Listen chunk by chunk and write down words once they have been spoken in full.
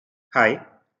Hi,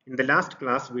 in the last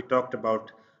class we talked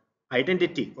about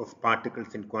identity of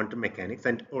particles in quantum mechanics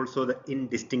and also the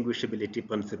indistinguishability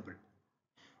principle.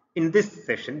 In this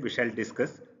session we shall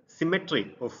discuss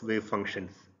symmetry of wave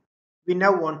functions. We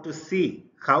now want to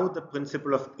see how the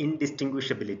principle of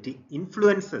indistinguishability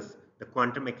influences the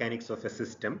quantum mechanics of a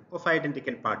system of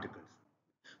identical particles.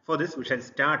 For this we shall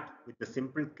start with the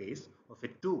simple case of a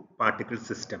two-particle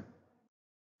system.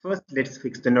 First, let's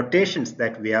fix the notations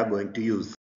that we are going to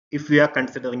use. If we are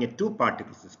considering a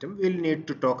two-particle system, we'll need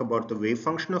to talk about the wave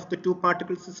function of the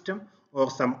two-particle system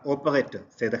or some operator,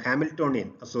 say the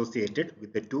Hamiltonian, associated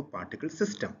with the two-particle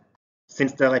system.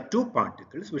 Since there are two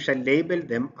particles, we shall label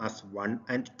them as 1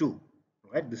 and 2.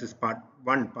 Right? This is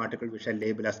one particle we shall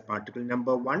label as particle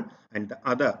number 1 and the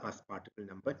other as particle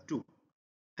number 2.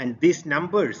 And these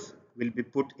numbers will be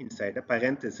put inside a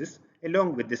parenthesis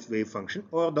along with this wave function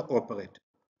or the operator.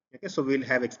 Okay, so we'll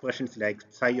have expressions like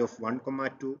psi of 1 comma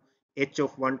 2, h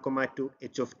of 1 comma 2,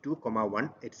 h of 2 comma 1,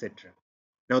 etc.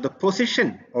 Now the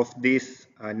position of these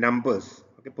numbers,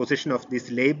 okay, position of these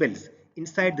labels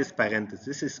inside this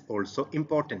parenthesis is also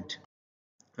important.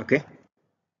 Okay.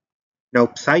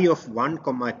 Now psi of 1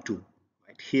 comma 2.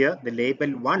 Right, here the label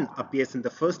 1 appears in the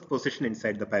first position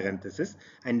inside the parenthesis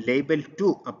and label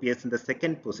 2 appears in the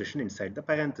second position inside the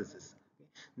parenthesis.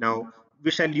 Now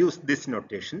we shall use this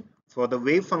notation for the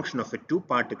wave function of a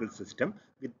two-particle system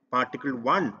with particle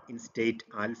 1 in state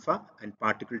alpha and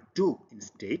particle 2 in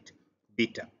state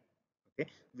beta. Okay.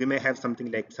 We may have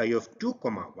something like psi of 2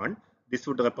 comma 1. This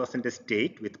would represent a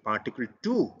state with particle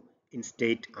 2 in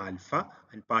state alpha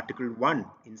and particle 1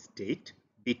 in state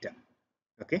beta.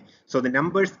 Okay, so the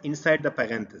numbers inside the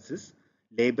parenthesis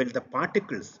label the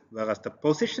particles, whereas the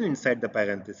position inside the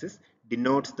parenthesis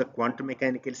denotes the quantum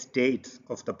mechanical states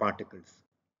of the particles.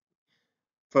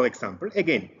 For example,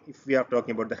 again, if we are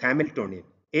talking about the Hamiltonian,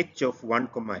 h of 1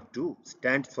 comma 2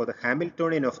 stands for the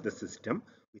Hamiltonian of the system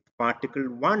with particle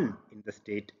 1 in the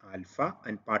state alpha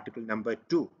and particle number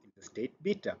 2 in the state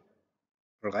beta.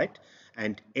 Right,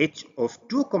 and h of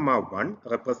 2 comma 1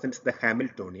 represents the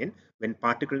Hamiltonian when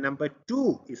particle number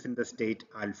 2 is in the state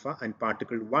alpha and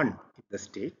particle 1 in the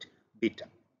state beta.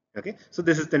 Okay, so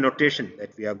this is the notation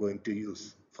that we are going to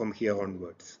use from here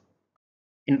onwards.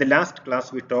 In the last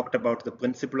class, we talked about the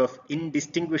principle of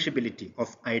indistinguishability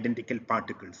of identical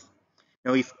particles.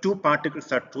 Now, if two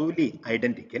particles are truly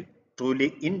identical,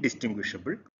 truly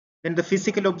indistinguishable, then the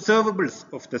physical observables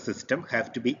of the system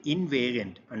have to be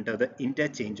invariant under the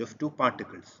interchange of two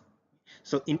particles.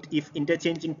 So, if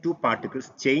interchanging two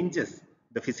particles changes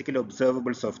the physical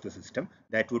observables of the system,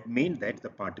 that would mean that the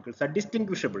particles are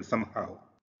distinguishable somehow.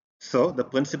 So the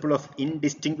principle of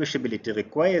indistinguishability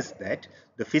requires that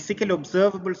the physical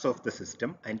observables of the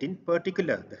system, and in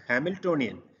particular the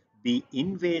Hamiltonian, be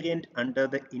invariant under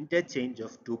the interchange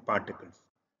of two particles.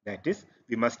 That is,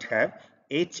 we must have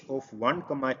h of 1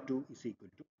 comma 2 is equal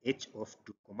to h of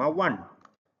 2 comma 1.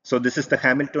 So this is the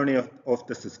Hamiltonian of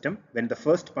the system when the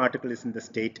first particle is in the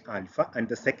state alpha and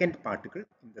the second particle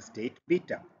in the state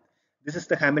beta. This is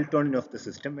the Hamiltonian of the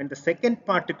system when the second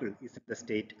particle is in the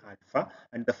state alpha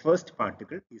and the first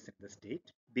particle is in the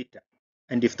state beta.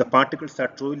 And if the particles are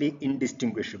truly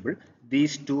indistinguishable,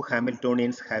 these two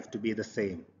Hamiltonians have to be the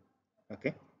same.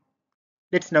 Okay.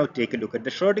 Let's now take a look at the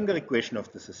Schrödinger equation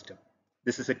of the system.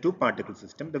 This is a two-particle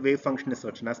system. The wave function is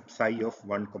written as psi of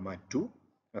 1 comma 2.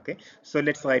 Okay, so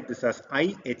let's write this as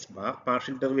I h bar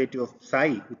partial derivative of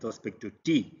psi with respect to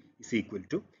t is equal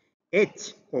to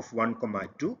h of 1 comma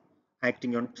 2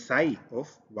 acting on psi of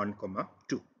 1 comma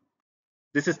 2.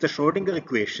 This is the Schrödinger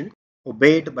equation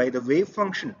obeyed by the wave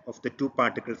function of the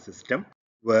two-particle system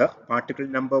where particle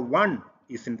number 1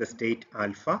 is in the state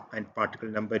alpha and particle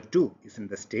number 2 is in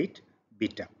the state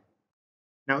beta.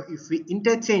 Now, if we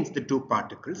interchange the two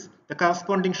particles, the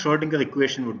corresponding Schrödinger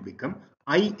equation would become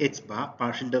I h bar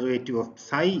partial derivative of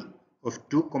psi of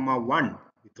 2 comma 1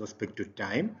 with respect to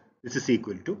time. This is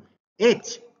equal to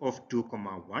h of 2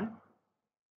 comma 1,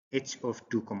 h of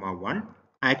 2 comma 1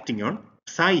 acting on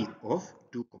psi of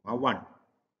 2 comma 1.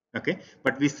 Okay,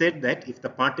 but we said that if the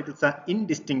particles are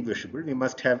indistinguishable, we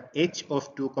must have h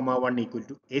of 2 comma 1 equal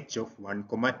to h of 1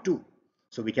 comma 2.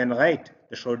 So we can write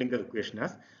the Schrödinger equation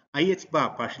as IH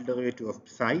bar partial derivative of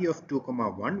psi of 2 comma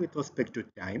 1 with respect to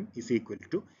time is equal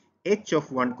to h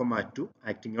of 1 comma 2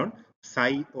 acting on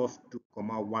psi of 2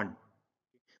 comma 1.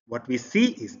 What we see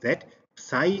is that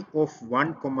psi of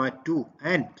 1 comma 2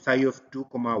 and psi of 2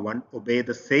 comma 1 obey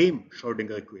the same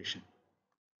Schrödinger equation.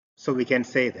 So we can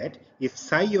say that if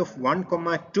psi of 1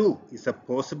 comma 2 is a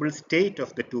possible state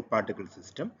of the two particle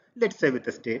system, let's say with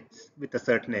a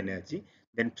certain energy,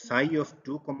 then psi of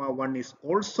 2 comma 1 is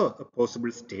also a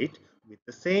possible state with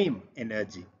the same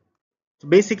energy. So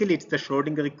basically, it's the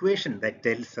Schrodinger equation that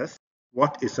tells us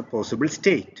what is a possible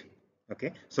state.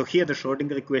 Okay, so here the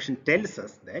Schrodinger equation tells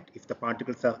us that if the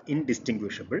particles are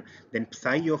indistinguishable, then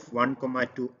psi of 1,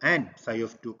 2 and psi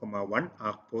of 2, 1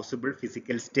 are possible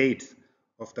physical states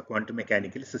of the quantum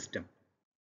mechanical system.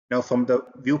 Now, from the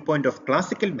viewpoint of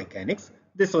classical mechanics,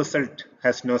 this result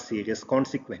has no serious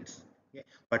consequence. Okay.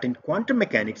 But in quantum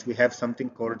mechanics, we have something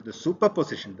called the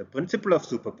superposition, the principle of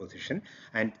superposition,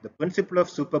 and the principle of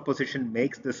superposition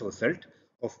makes this result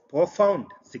of profound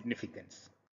significance.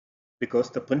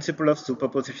 Because the principle of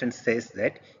superposition says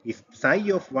that if psi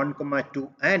of 1, 2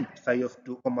 and psi of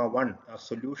 2, 1 are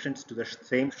solutions to the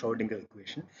same Schrodinger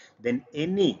equation, then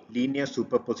any linear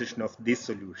superposition of these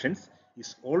solutions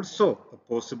is also a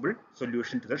possible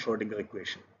solution to the Schrodinger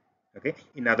equation. Okay.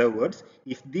 In other words,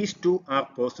 if these two are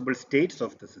possible states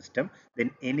of the system,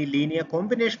 then any linear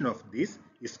combination of these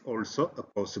is also a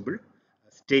possible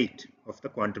state of the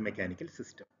quantum mechanical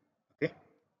system. Okay.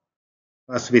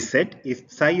 As we said, if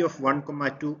psi of 1,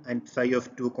 2 and psi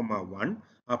of 2, 1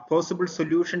 are possible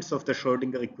solutions of the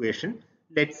Schrodinger equation,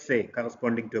 let's say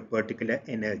corresponding to a particular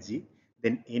energy,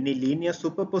 then any linear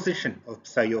superposition of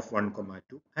psi of 1,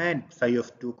 2 and psi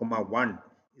of 2, 1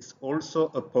 is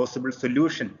also a possible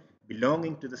solution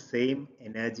belonging to the same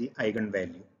energy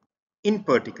eigenvalue. In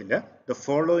particular, the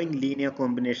following linear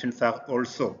combinations are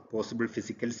also possible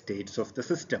physical states of the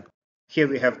system. Here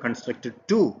we have constructed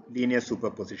two linear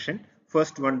superposition.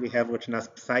 First one we have written as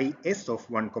psi s of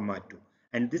 1, 2.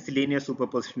 And this linear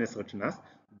superposition is written as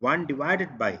 1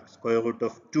 divided by square root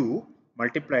of 2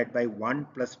 multiplied by 1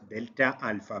 plus delta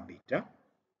alpha beta.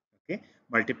 Okay,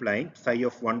 multiplying psi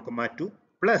of 1, 2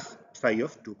 plus psi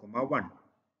of 2, 1.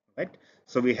 Right?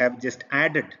 So we have just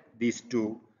added these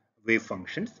two wave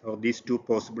functions or these two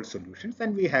possible solutions,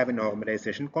 and we have a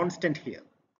normalization constant here.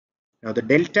 Now the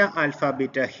delta alpha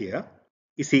beta here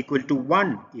is equal to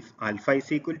 1 if alpha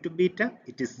is equal to beta.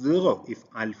 It is 0 if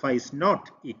alpha is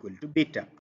not equal to beta.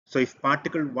 So if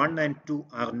particle 1 and 2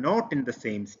 are not in the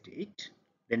same state,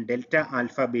 then delta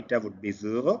alpha beta would be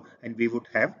 0 and we would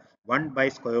have 1 by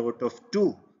square root of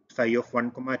 2 psi of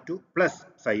 1, 2 plus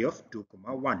psi of 2,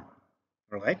 1.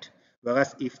 Alright.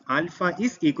 Whereas if alpha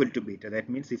is equal to beta, that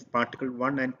means if particle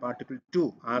 1 and particle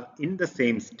 2 are in the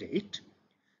same state,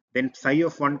 then psi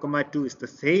of 1, 2 is the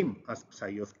same as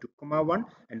psi of 2, 1,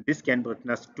 and this can be written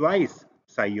as twice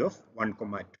psi of 1,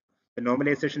 2. The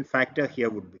normalization factor here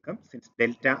would become, since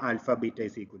delta alpha beta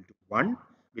is equal to 1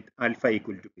 with alpha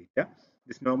equal to beta,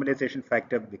 this normalization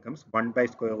factor becomes 1 by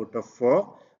square root of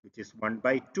 4, which is 1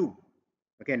 by 2.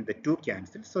 Okay, and the 2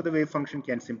 cancels, so the wave function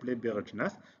can simply be written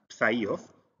as psi of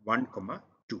 1,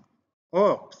 2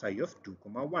 or psi of 2,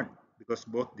 1, because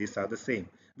both these are the same.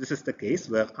 This is the case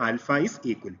where alpha is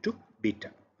equal to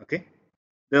beta. Okay.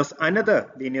 There's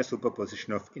another linear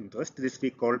superposition of interest. This we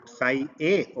call psi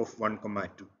a of 1,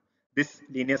 2. This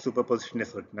linear superposition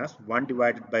is written as 1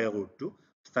 divided by root 2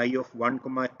 psi of 1,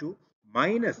 2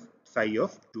 minus psi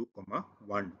of 2,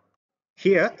 1.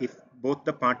 Here, if both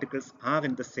the particles are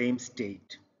in the same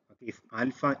state, okay, if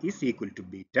alpha is equal to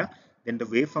beta, then the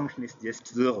wave function is just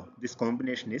 0. This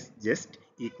combination is just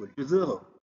equal to 0.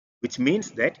 Which means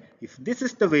that if this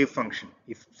is the wave function,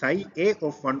 if psi a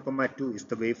of 1, 2 is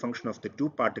the wave function of the two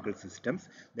particle systems,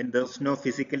 then there is no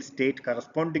physical state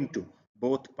corresponding to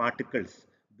both particles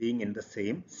being in the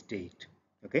same state.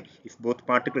 Okay, if both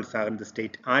particles are in the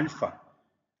state alpha,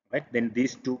 right, then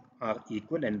these two are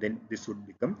equal and then this would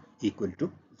become equal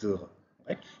to 0.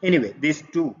 Right. Anyway, these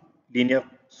two linear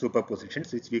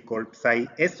superpositions, which we call psi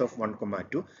s of 1,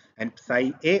 2 and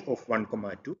psi a of 1,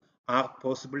 2 are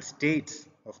possible states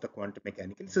of the quantum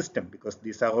mechanical system, because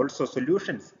these are also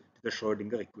solutions to the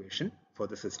Schrodinger equation for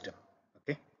the system.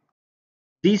 Okay.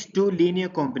 These two linear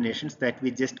combinations that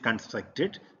we just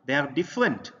constructed, they are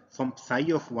different from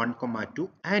psi of 1, 2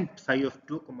 and psi of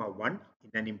 2, 1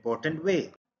 in an important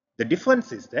way. The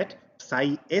difference is that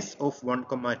psi s of 1,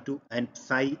 2 and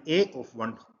psi a of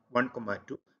 1,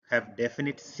 2 have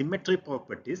definite symmetry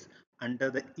properties under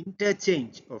the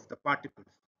interchange of the particles.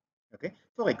 Okay.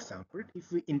 For example, if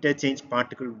we interchange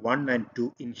particle 1 and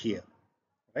 2 in here,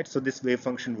 right, so this wave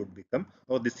function would become,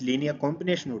 or this linear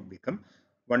combination would become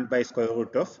 1 by square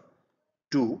root of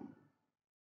 2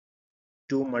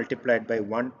 multiplied by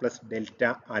 1 plus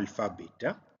delta alpha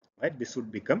beta, right? This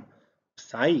would become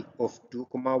psi of 2,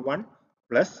 1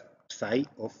 plus psi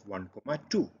of 1,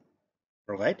 2,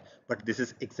 right? But this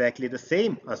is exactly the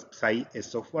same as psi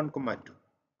s of 1, 2,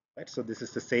 right? So this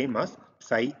is the same as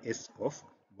psi s of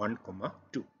 1,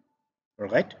 2.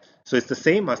 Alright, so it's the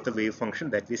same as the wave function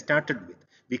that we started with.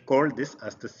 We call this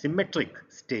as the symmetric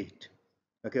state.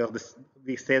 Okay, or this,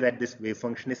 we say that this wave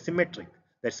function is symmetric.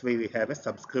 That's why we have a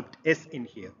subscript s in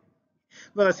here.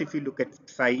 Whereas if you look at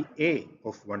psi a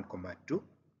of 1 comma 2,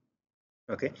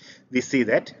 okay, we see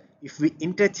that if we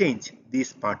interchange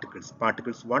these particles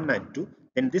 1 and 2,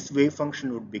 then this wave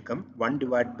function would become 1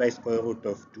 divided by square root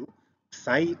of 2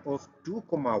 psi of 2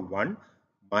 comma 1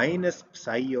 minus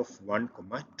psi of 1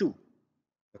 comma 2.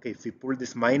 Okay, if we pull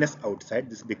this minus outside,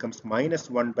 this becomes minus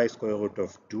 1 by square root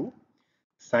of 2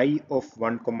 psi of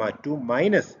 1 comma 2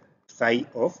 minus psi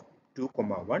of 2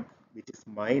 comma 1, which is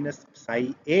minus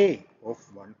psi a of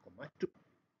 1 comma 2.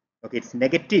 Okay, it's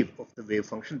negative of the wave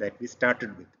function that we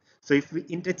started with. So if we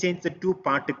interchange the two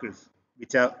particles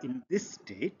which are in this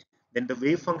state, then the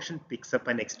wave function picks up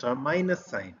an extra minus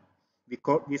sign.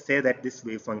 We say that this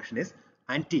wave function is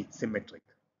anti-symmetric.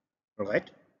 All right.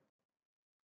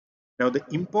 Now the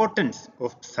importance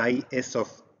of psi s of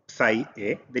psi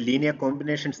a, the linear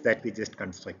combinations that we just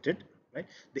constructed, right?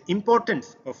 The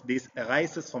importance of these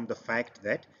arises from the fact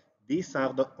that these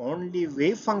are the only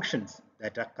wave functions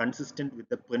that are consistent with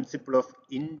the principle of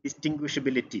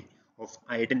indistinguishability of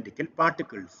identical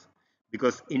particles.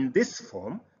 Because in this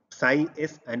form, psi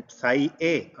s and psi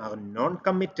a are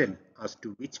non-committal as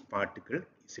to which particle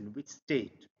is in which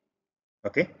state.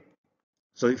 Okay.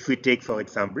 So if we take, for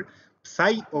example,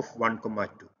 psi of 1 comma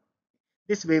 2,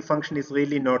 this wave function is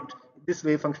really not, this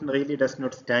wave function really does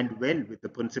not stand well with the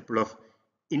principle of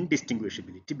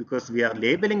indistinguishability, because we are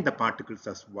labeling the particles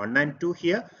as 1 and 2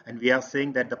 here, and we are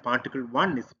saying that the particle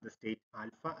 1 is in the state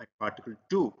alpha and particle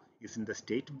 2 is in the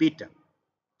state beta.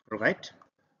 All right.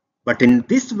 But in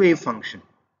this wave function,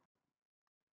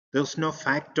 there's no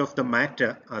fact of the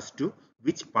matter as to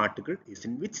which particle is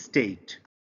in which state.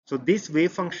 So these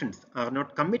wave functions are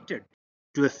not committed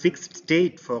to a fixed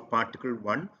state for particle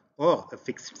 1 or a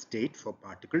fixed state for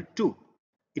particle 2.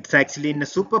 It's actually in a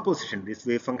superposition. These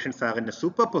wave functions are in a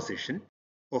superposition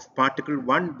of particle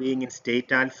 1 being in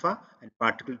state alpha and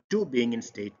particle 2 being in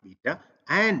state beta,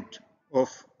 and of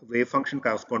wave function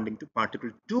corresponding to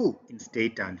particle 2 in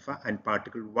state alpha and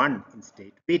particle 1 in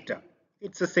state beta.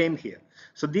 It's the same here.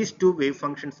 So these two wave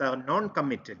functions are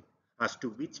non-committal as to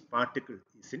which particle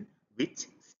is in which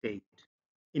state.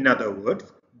 In other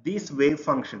words, these wave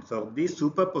functions or these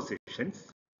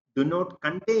superpositions do not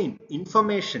contain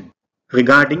information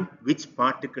regarding which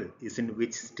particle is in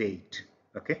which state.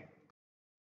 Okay.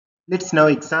 Let's now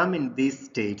examine these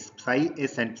states psi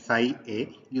s and psi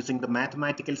a using the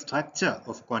mathematical structure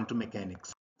of quantum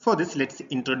mechanics. For this, let's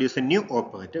introduce a new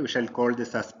operator. We shall call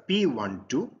this as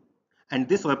P12, and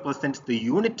this represents the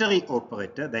unitary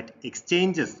operator that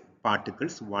exchanges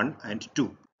particles 1 and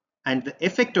 2. And the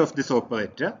effect of this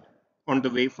operator on the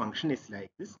wave function is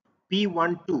like this.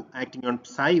 P12 acting on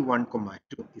psi 1 comma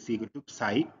 2 is equal to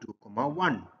psi 2 comma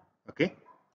 1. Okay.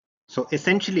 So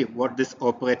essentially what this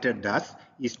operator does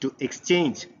is to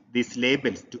exchange these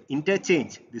labels, to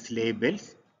interchange these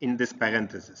labels in this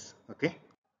parenthesis. Okay.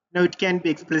 Now it can be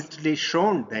explicitly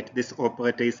shown that this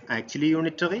operator is actually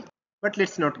unitary, but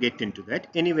let's not get into that.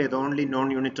 Anyway, the only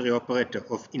non-unitary operator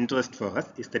of interest for us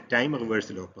is the time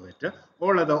reversal operator.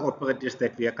 All other operators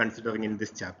that we are considering in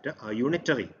this chapter are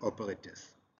unitary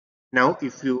operators. Now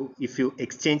if you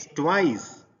exchange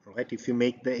twice, right, if you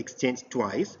make the exchange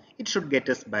twice, it should get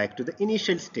us back to the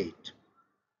initial state,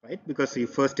 right? Because you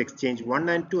first exchange 1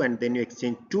 and 2 and then you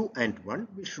exchange 2 and 1,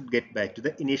 we should get back to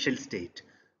the initial state.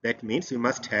 That means we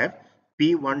must have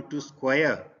P12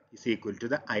 square is equal to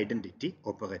the identity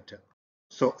operator.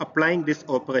 So applying this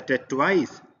operator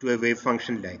twice to a wave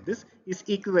function like this is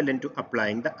equivalent to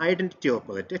applying the identity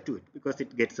operator to it, because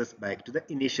it gets us back to the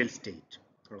initial state.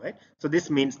 All right. So this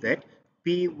means that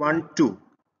P12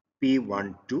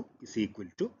 is equal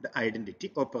to the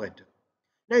identity operator.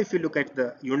 Now if you look at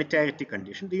the unitarity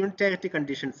condition, the unitarity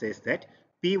condition says that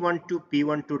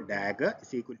P12 dagger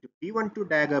is equal to P12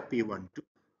 dagger P12,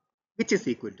 which is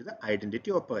equal to the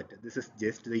identity operator. This is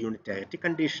just the unitarity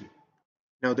condition.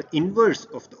 Now the inverse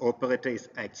of the operator is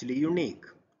actually unique,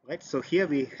 right? So here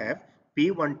we have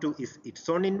P12 is its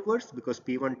own inverse, because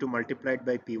P12 multiplied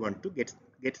by P12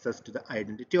 gets us to the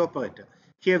identity operator.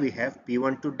 Here we have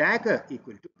P12 dagger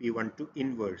equal to P12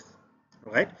 inverse,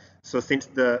 right? So since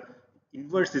the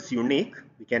inverse is unique,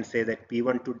 we can say that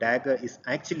P12 dagger is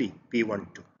actually P12.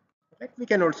 Right? We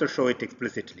can also show it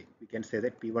explicitly. We can say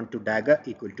that P12 dagger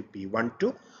equal to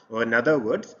P12, or in other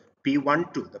words,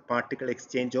 P12, the particle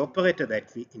exchange operator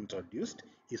that we introduced,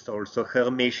 is also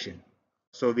Hermitian.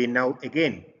 So we now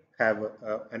again have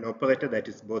an operator that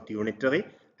is both unitary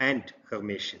and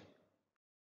Hermitian.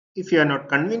 If you are not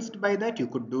convinced by that, you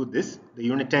could do this. The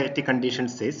unitarity condition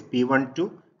says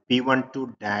P12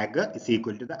 P12 dagger is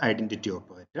equal to the identity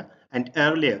operator, and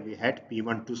earlier we had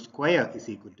P12 square is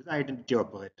equal to the identity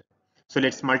operator. So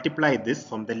let's multiply this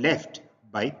from the left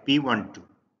by P12.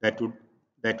 That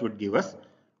would give us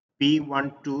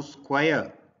P12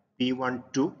 square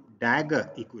P12 dagger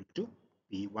equal to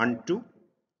P12,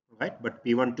 right? But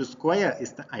P12 square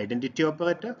is the identity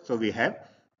operator, so we have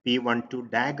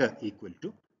P12 dagger equal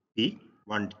to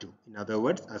P12. In other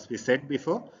words, as we said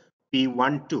before,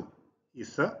 P12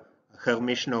 is a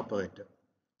Hermitian operator.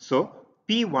 So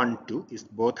P12 is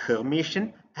both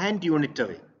Hermitian and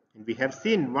unitary. And we have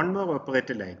seen one more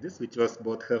operator like this, which was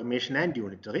both Hermitian and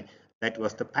unitary. That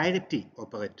was the parity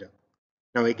operator.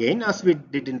 Now again, as we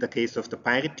did in the case of the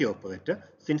parity operator,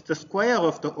 since the square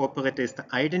of the operator is the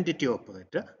identity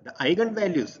operator, the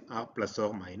eigenvalues are plus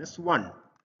or minus 1.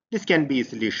 This can be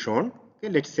easily shown. Okay,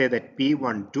 let's say that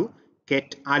P12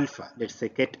 ket alpha, let's say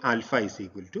ket alpha is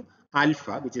equal to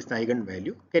alpha, which is the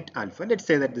eigenvalue, ket alpha. Let's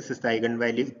say that this is the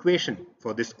eigenvalue equation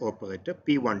for this operator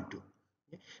P12.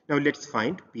 Okay. Now let's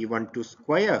find P12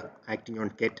 square acting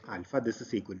on ket alpha. This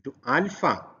is equal to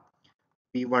alpha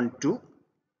P12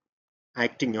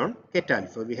 acting on ket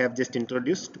alpha. We have just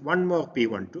introduced one more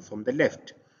P12 from the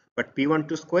left. But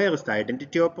P12 square is the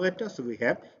identity operator. So we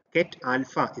have ket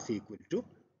alpha is equal to,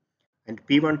 and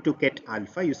P12 ket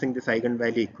alpha using this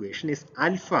eigenvalue equation is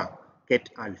alpha ket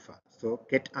alpha. So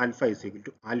ket alpha is equal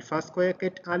to alpha square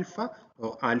ket alpha,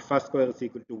 or alpha square is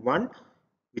equal to 1,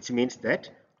 which means that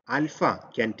alpha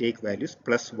can take values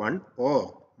plus 1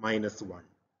 or minus 1.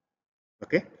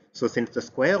 Okay, so since the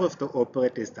square of the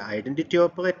operator is the identity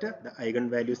operator, the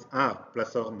eigenvalues are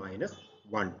plus or minus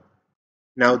 1.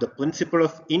 Now the principle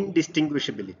of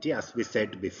indistinguishability, as we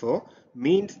said before,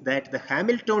 means that the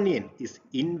Hamiltonian is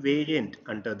invariant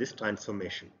under this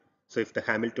transformation. So if the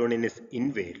Hamiltonian is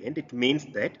invariant, it means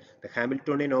that the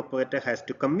Hamiltonian operator has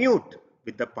to commute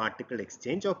with the particle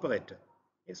exchange operator.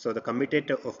 Okay, so the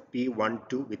commutator of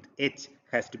P12 with H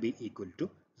has to be equal to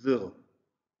 0.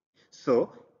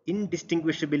 So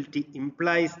indistinguishability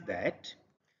implies that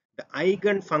the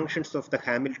eigenfunctions of the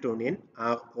Hamiltonian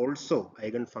are also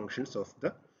eigenfunctions of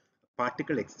the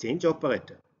particle exchange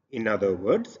operator. In other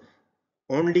words,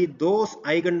 only those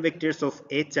eigenvectors of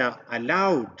H are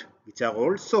allowed which are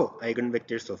also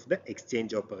eigenvectors of the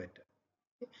exchange operator.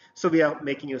 So we are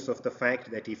making use of the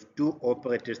fact that if two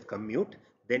operators commute,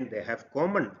 then they have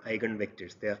common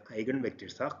eigenvectors. Their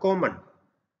eigenvectors are common.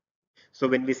 So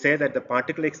when we say that the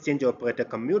particle exchange operator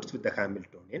commutes with the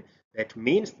Hamiltonian, that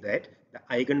means that the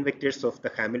eigenvectors of the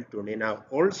Hamiltonian are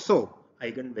also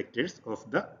eigenvectors of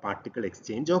the particle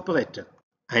exchange operator.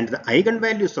 And the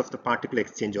eigenvalues of the particle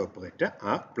exchange operator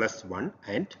are plus 1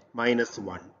 and minus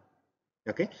 1.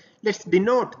 Okay, let's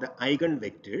denote the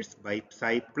eigenvectors by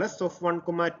psi plus of 1,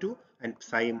 2 and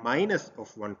psi minus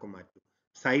of 1, 2.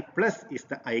 Psi plus is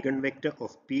the eigenvector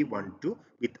of P12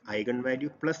 with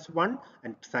eigenvalue plus 1,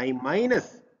 and psi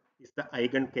minus is the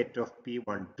eigenket of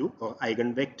P12 or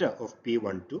eigenvector of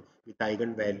P12 with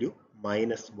eigenvalue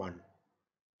minus 1.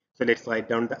 So let's write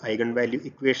down the eigenvalue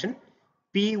equation.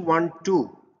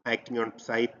 P12 acting on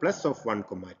psi plus of 1,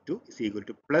 2 is equal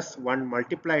to plus 1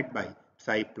 multiplied by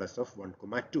psi plus of 1,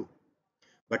 2.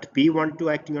 But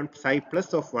P12 acting on psi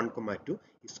plus of 1, 2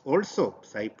 is also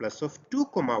psi plus of 2,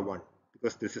 1,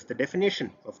 because this is the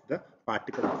definition of the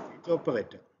particle exchange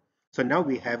operator. So now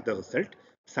we have the result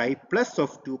psi plus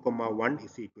of 2, 1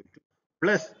 is equal to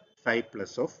plus psi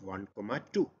plus of 1,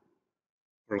 2.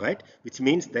 Alright, which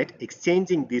means that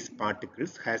exchanging these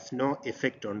particles has no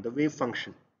effect on the wave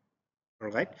function.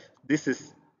 Alright, this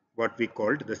is what we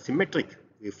called the symmetric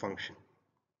wave function.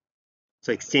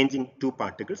 So exchanging two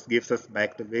particles gives us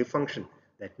back the wave function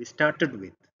that we started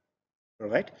with.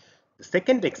 Alright, the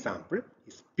second example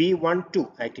is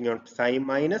P12 acting on psi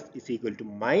minus is equal to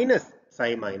minus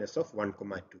psi minus of 1,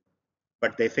 2.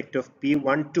 But the effect of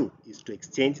P12 is to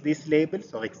exchange these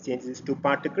labels or exchange these two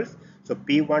particles. So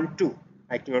P12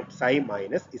 acting on psi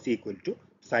minus is equal to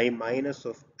psi minus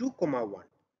of 2, 1.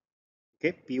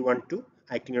 Okay, P12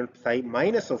 acting on psi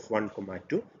minus of 1,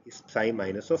 2 is psi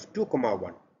minus of 2,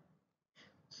 1.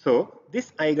 So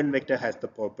this eigenvector has the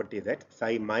property that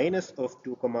psi minus of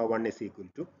 2, 1 is equal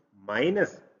to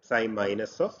minus psi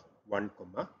minus of 1,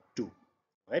 2.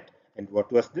 Right? And what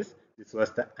was this? This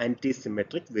was the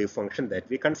anti-symmetric wave function that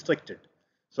we constructed.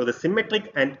 So the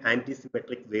symmetric and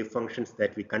anti-symmetric wave functions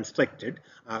that we constructed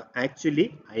are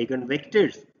actually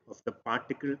eigenvectors of the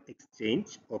particle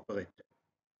exchange operator.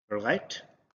 Alright?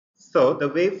 So the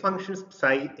wave functions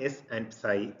psi s and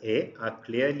psi a are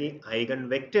clearly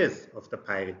eigenvectors of the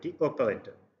parity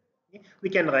operator. We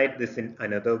can write this in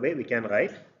another way. We can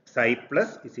write psi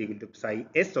plus is equal to psi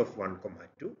s of 1,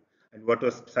 2 And what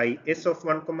was psi s of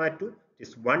 1 comma 2? It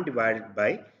is 1 divided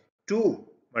by 2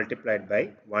 multiplied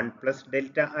by 1 plus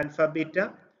delta alpha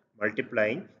beta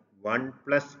multiplying 1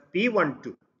 plus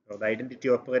p12, or the identity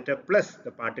operator plus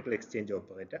the particle exchange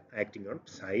operator acting on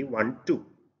psi 1 2.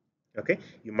 Okay,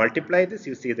 you multiply this,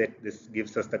 you see that this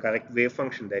gives us the correct wave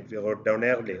function that we wrote down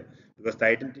earlier, because the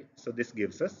identity, so this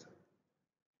gives us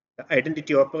the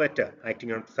identity operator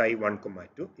acting on psi 1 comma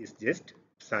 2 is just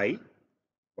psi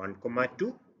 1 comma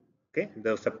 2. Okay,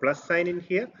 there's a plus sign in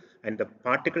here, and the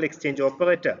particle exchange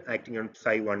operator acting on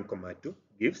psi 1 comma 2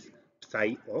 gives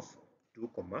psi of 2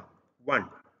 comma 1.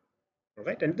 All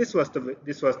right, and this was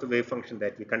the wave function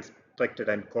that we constructed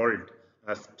and called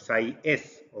as psi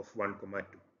s of 1 comma 2.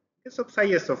 Okay, so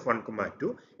psi s of 1 comma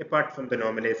 2, apart from the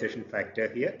normalization factor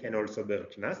here, can also be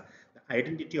written as the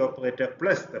identity operator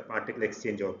plus the particle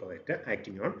exchange operator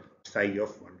acting on psi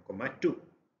of 1 comma 2.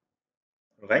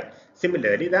 Right.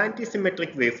 Similarly, the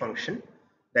antisymmetric wave function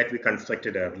that we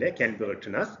constructed earlier can be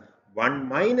written as 1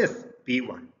 minus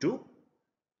p12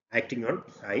 acting on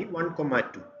psi 1 comma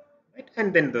 2. Right.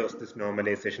 And then there's this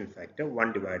normalization factor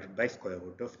 1 divided by square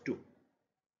root of 2.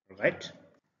 Right.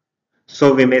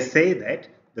 So we may say that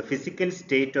the physical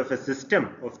state of a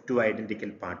system of two identical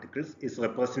particles is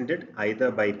represented either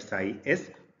by psi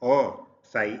s or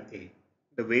psi a.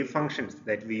 The wave functions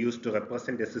that we use to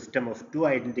represent a system of two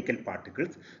identical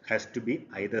particles has to be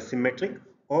either symmetric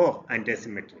or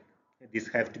antisymmetric. These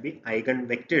have to be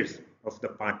eigenvectors of the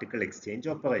particle exchange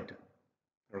operator.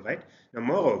 Alright. Now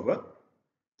moreover,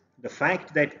 the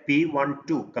fact that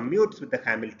P12 commutes with the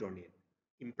Hamiltonian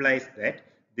implies that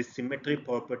this symmetry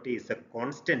property is a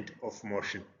constant of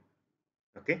motion.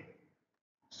 Okay,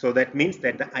 so that means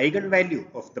that the eigenvalue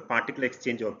of the particle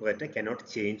exchange operator cannot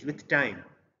change with time.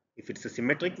 If it's a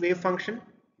symmetric wave function,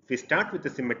 if we start with a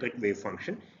symmetric wave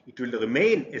function, it will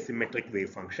remain a symmetric wave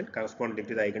function corresponding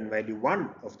to the eigenvalue 1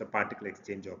 of the particle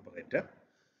exchange operator.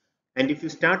 And if you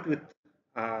start with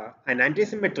an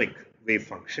antisymmetric wave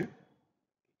function,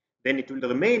 then it will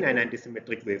remain an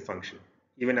antisymmetric wave function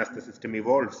even as the system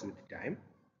evolves with time,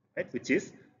 right, which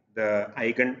is the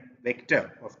eigenvector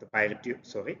of the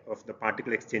of the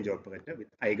particle exchange operator with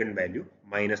eigenvalue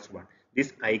 -1.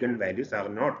 These eigenvalues are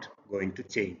not going to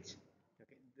change.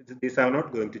 Okay. These are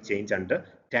not going to change under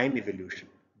time evolution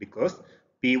because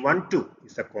P12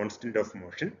 is a constant of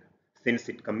motion. Since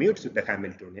it commutes with the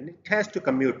Hamiltonian, it has to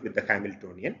commute with the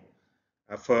Hamiltonian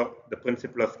for the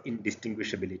principle of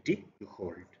indistinguishability to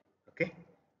hold. Okay.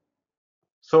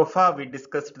 So far we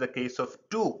discussed the case of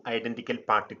two identical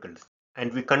particles,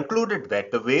 and we concluded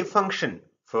that the wave function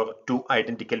for two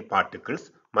identical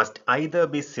particles must either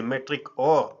be symmetric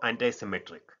or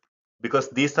antisymmetric, because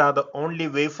these are the only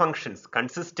wave functions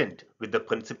consistent with the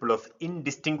principle of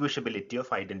indistinguishability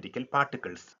of identical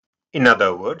particles. In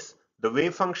other words, the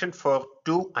wave function for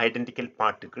two identical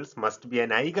particles must be an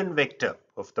eigenvector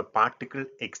of the particle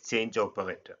exchange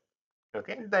operator.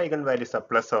 Okay, the eigenvalues are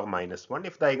plus or -1.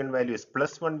 If the eigenvalue is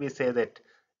 +1, we say that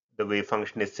the wave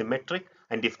function is symmetric,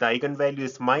 and if the eigenvalue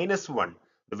is -1,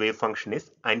 the wave function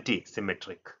is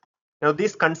anti-symmetric. Now,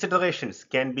 these considerations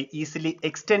can be easily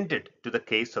extended to the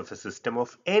case of a system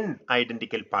of n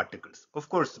identical particles. Of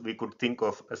course, we could think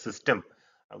of a system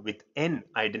with n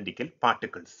identical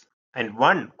particles. And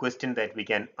one question that we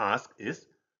can ask is,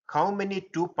 how many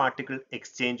two-particle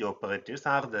exchange operators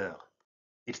are there?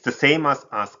 It's the same as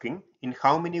asking, in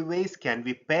how many ways can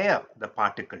we pair the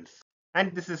particles?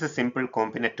 And this is a simple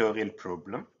combinatorial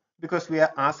problem because we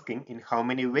are asking in how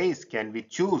many ways can we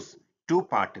choose two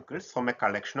particles from a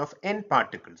collection of n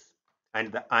particles.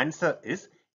 And the answer is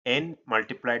n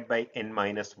multiplied by n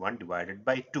minus 1 divided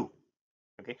by 2.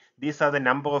 Okay, these are the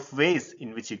number of ways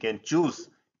in which you can choose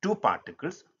two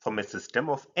particles from a system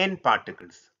of n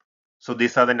particles. So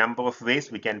these are the number of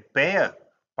ways we can pair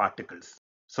particles.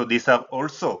 So these are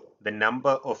also the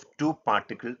number of two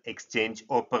particle exchange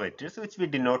operators, which we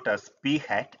denote as p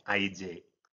hat ij.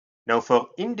 Now for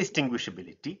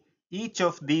indistinguishability, each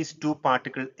of these two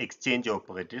particle exchange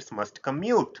operators must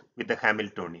commute with the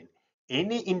Hamiltonian.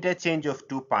 Any interchange of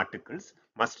two particles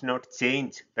must not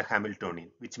change the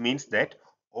Hamiltonian, which means that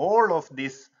all of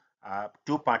these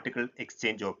two particle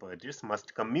exchange operators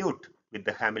must commute with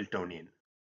the Hamiltonian.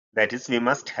 That is, we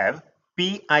must have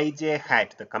Pij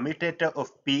hat, the commutator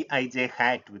of Pij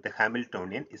hat with the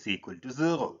Hamiltonian is equal to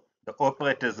 0, the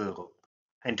operator 0.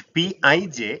 And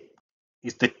Pij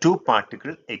is the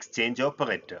two-particle exchange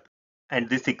operator. And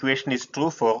this equation is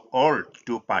true for all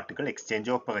two-particle exchange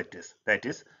operators. That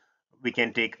is, we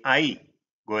can take I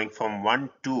going from 1,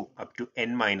 2 up to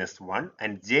n minus 1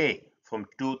 and j from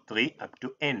 2, 3 up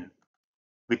to n.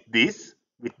 With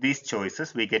these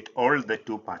choices, we get all the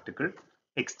two-particle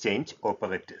exchange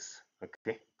operators.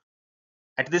 Okay.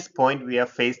 At this point, we are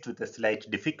faced with a slight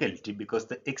difficulty because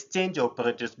the exchange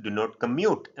operators do not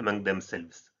commute among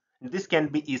themselves. This can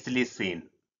be easily seen.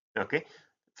 Okay.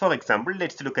 For example,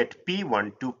 let's look at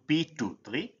P1 to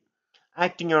P23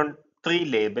 acting on three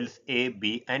labels A,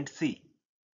 B, and C.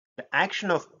 The action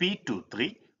of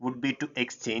P23 would be to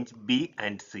exchange B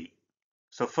and C.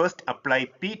 So first apply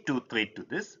P23 to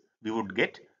this, we would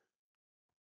get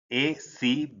A,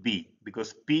 C, B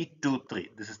because P23,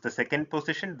 this is the second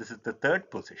position, this is the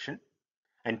third position,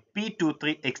 and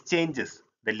P23 exchanges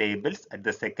the labels at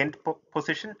the second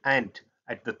position and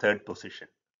at the third position.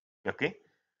 Okay,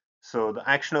 so the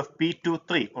action of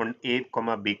P23 on A,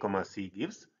 B, C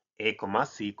gives A,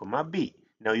 C, B.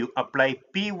 Now you apply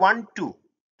P12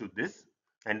 to this,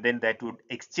 and then that would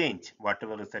exchange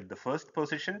whatever is at the first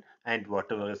position and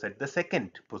whatever is at the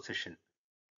second position.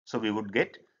 So we would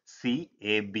get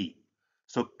CAB.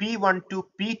 So P12,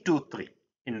 P23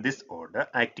 in this order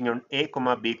acting on A,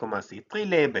 B, C, three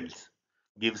labels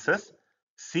gives us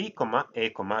C,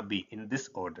 A, B in this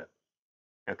order.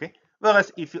 Okay.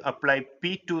 Whereas if you apply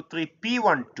P23,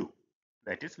 P12,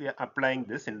 that is we are applying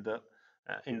this in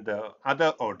the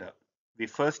other order. We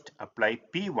first apply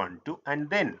P12 and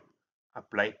then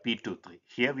apply P23.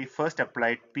 Here we first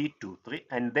applied P23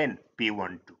 and then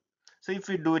P12. So if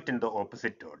we do it in the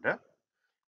opposite order,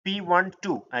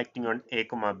 P12 acting on A,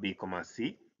 B,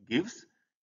 C gives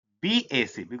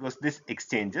BAC because this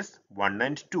exchanges 1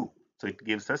 and 2. So it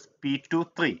gives us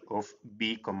P23 of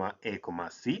B, A,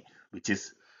 C, which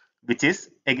is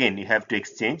again you have to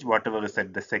exchange whatever is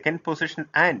at the second position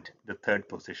and the third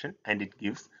position, and it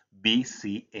gives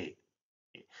BCA.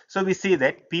 So we see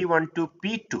that P12,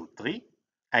 P23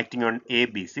 acting on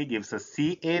ABC gives us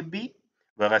CAB,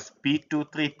 whereas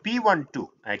P23, P12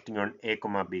 acting on A, B,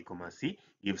 C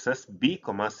gives us B,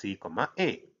 C,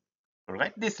 A.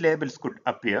 Alright, these labels could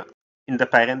appear in the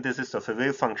parenthesis of a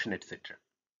wave function, etc.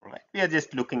 Alright, we are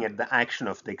just looking at the action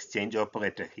of the exchange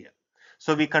operator here.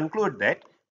 So we conclude that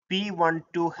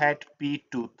P12 hat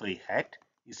P23 hat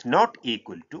is not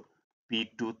equal to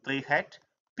P23 hat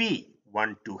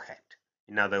P12 hat.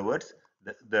 In other words,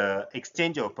 the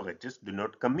exchange operators do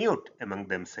not commute among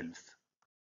themselves.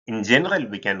 In general,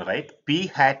 we can write P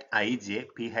hat ij,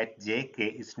 P hat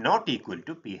jk is not equal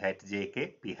to P hat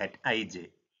jk, P hat ij.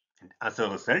 And as a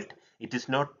result, it is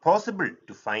not possible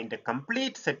to find a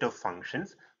complete set of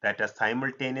functions that are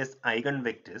simultaneous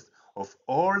eigenvectors of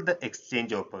all the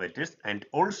exchange operators and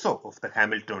also of the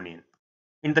Hamiltonian.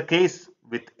 In the case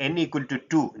with n equal to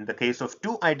 2, in the case of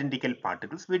two identical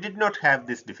particles, we did not have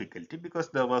this difficulty because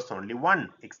there was only one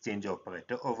exchange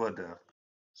operator over there.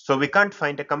 So we can't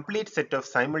find a complete set of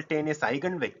simultaneous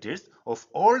eigenvectors of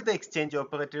all the exchange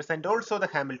operators and also the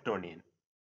Hamiltonian.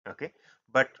 Okay,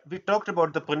 but we talked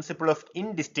about the principle of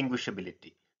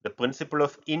indistinguishability. The principle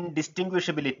of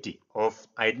indistinguishability of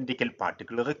identical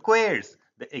particle requires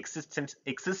the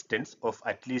existence of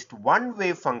at least one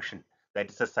wave function that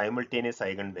is a simultaneous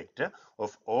eigenvector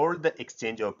of all the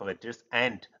exchange operators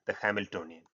and the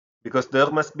Hamiltonian, because there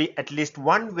must be at least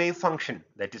one wave function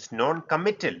that is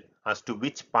non-committal as to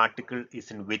which particle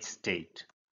is in which state.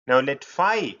 Now let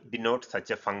phi denote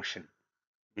such a function,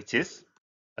 which is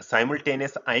a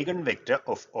simultaneous eigenvector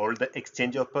of all the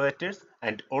exchange operators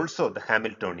and also the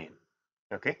Hamiltonian.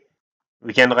 Okay,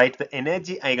 we can write the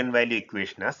energy eigenvalue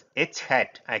equation as H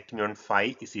hat acting on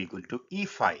phi is equal to E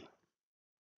phi,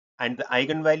 and the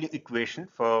eigenvalue equation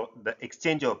for the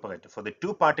exchange operator, for the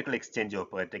two particle exchange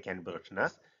operator, can be written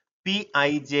as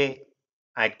Pij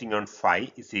acting on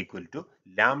phi is equal to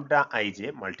lambda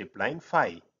ij multiplying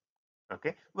phi.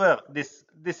 Okay, well this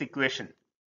equation,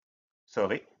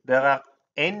 sorry, there are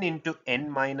n into n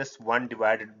minus 1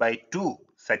 divided by 2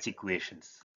 such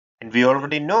equations. And we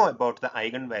already know about the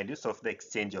eigenvalues of the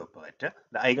exchange operator.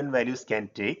 The eigenvalues can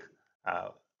take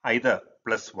either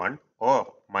plus 1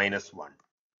 or minus 1.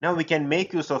 Now we can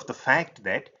make use of the fact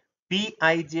that Pij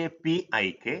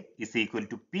Pik is equal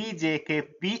to Pjk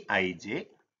Pij,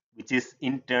 which is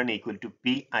in turn equal to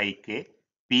Pik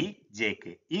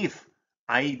Pjk if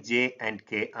I, j and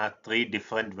k are three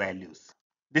different values.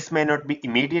 This may not be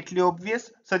immediately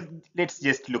obvious, so let's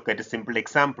just look at a simple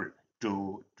example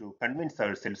to convince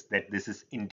ourselves that this is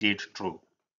indeed true.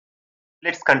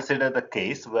 Let's consider the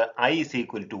case where I is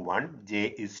equal to 1,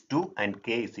 j is 2 and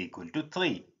k is equal to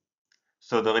 3.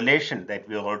 So the relation that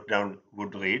we wrote down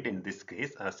would read in this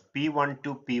case as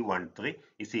P12 P13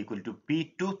 is equal to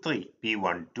P23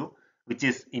 P12, which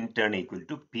is in turn equal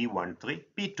to P13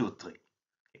 P23.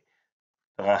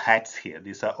 There are hats here,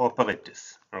 these are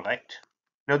operators, all right.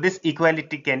 Now this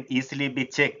equality can easily be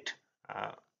checked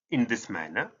in this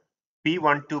manner.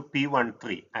 P12,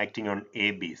 P13 acting on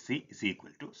A, B, C is equal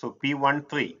to, so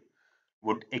P13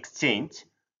 would exchange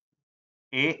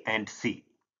A and C,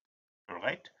 all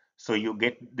right? So you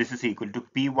get this is equal to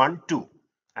P12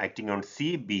 acting on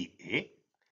C, B, A,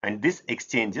 and this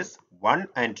exchanges 1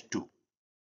 and 2,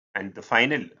 and the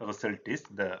final result is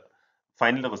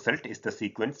the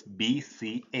sequence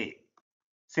BCA.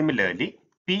 Similarly,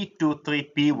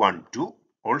 P23, P12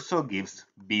 also gives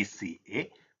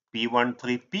BCA.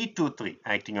 P13, P23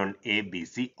 acting on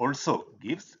ABC also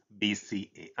gives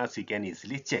BCA, as you can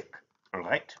easily check. All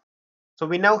right. So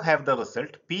we now have the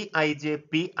result Pij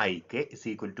Pik is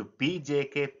equal to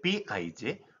Pjk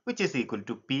Pij, which is equal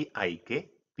to Pik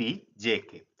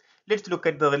Pjk. Let's look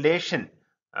at the relation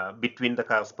between the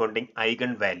corresponding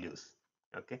eigenvalues.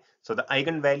 Okay, so the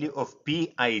eigenvalue of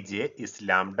Pij is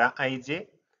lambda ij,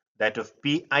 that of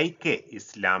Pik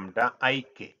is lambda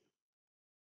ik.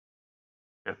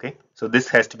 Okay, so this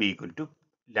has to be equal to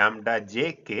lambda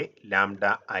jk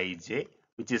lambda ij,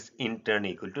 which is in turn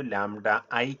equal to lambda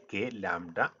ik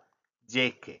lambda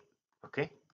jk.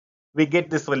 Okay, we get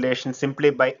this relation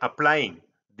simply by applying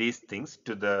these things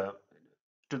to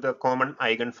the common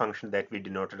eigenfunction that we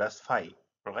denoted as phi.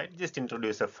 All right, just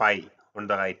introduce a phi on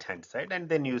the right hand side, and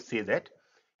then you see that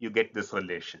you get this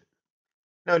relation.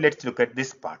 Now let's look at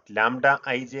this part. Lambda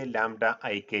ij lambda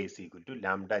ik is equal to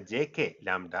lambda jk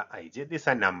lambda ij. These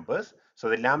are numbers. So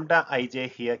the lambda ij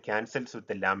here cancels with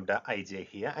the lambda ij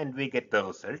here, and we get the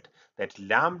result that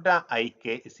lambda ik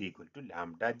is equal to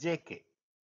lambda jk.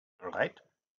 All right.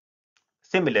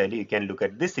 Similarly, you can look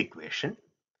at this equation.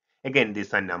 Again,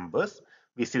 these are numbers.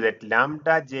 We see that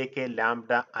lambda jk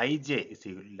lambda ij is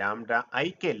equal to lambda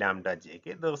ik lambda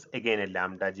jk. There's again a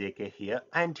lambda jk here,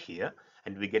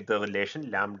 and we get the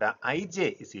relation lambda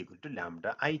ij is equal to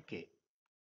lambda ik.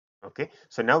 Okay,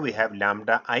 so now we have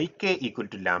lambda ik equal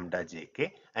to lambda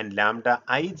jk, and lambda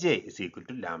ij is equal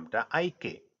to lambda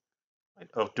ik.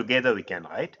 Or together we can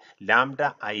write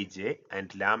lambda ij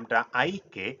and lambda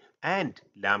ik and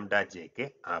lambda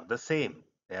jk are the same.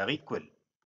 They are equal.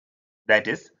 That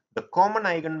is, the common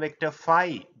eigenvector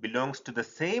phi belongs to the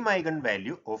same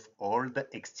eigenvalue of all the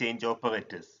exchange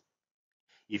operators.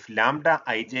 If lambda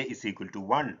ij is equal to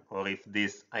 1, or if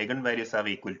these eigenvalues are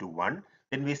equal to 1,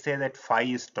 then we say that phi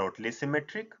is totally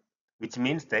symmetric, which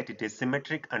means that it is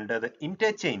symmetric under the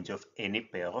interchange of any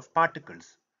pair of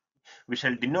particles. We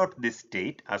shall denote this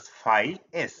state as phi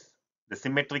s, the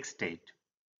symmetric state.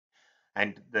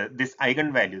 And this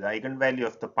eigenvalue, the eigenvalue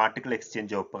of the particle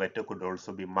exchange operator could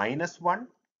also be -1.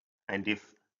 And if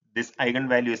this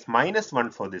eigenvalue is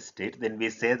 -1 for this state, then we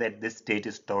say that this state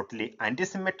is totally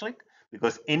antisymmetric,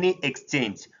 because any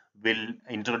exchange will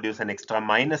introduce an extra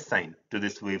minus sign to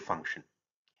this wave function.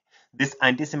 This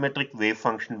antisymmetric wave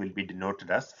function will be denoted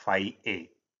as phi a.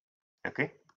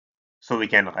 Okay, so we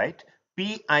can write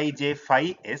Pij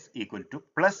phi s equal to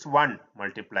 +1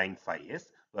 multiplying phi s,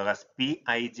 whereas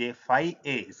Pij phi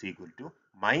a is equal to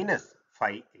minus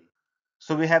phi a.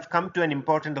 So we have come to an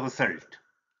important result.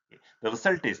 The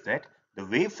result is that the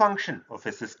wave function of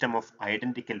a system of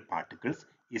identical particles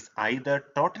is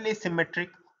either totally symmetric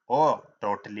or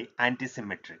totally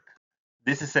antisymmetric.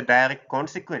 This is a direct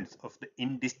consequence of the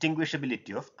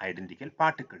indistinguishability of identical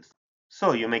particles.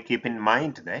 So you may keep in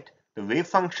mind that the wave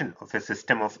function of a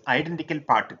system of identical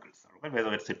particles,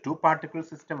 whether it's a two-particle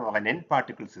system or an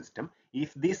n-particle system,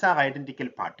 if these are identical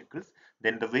particles,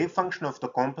 then the wave function of the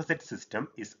composite system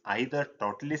is either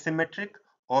totally symmetric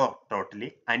or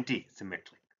totally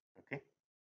anti-symmetric. Okay.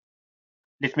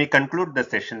 Let me conclude the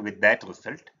session with that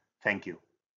result. Thank you.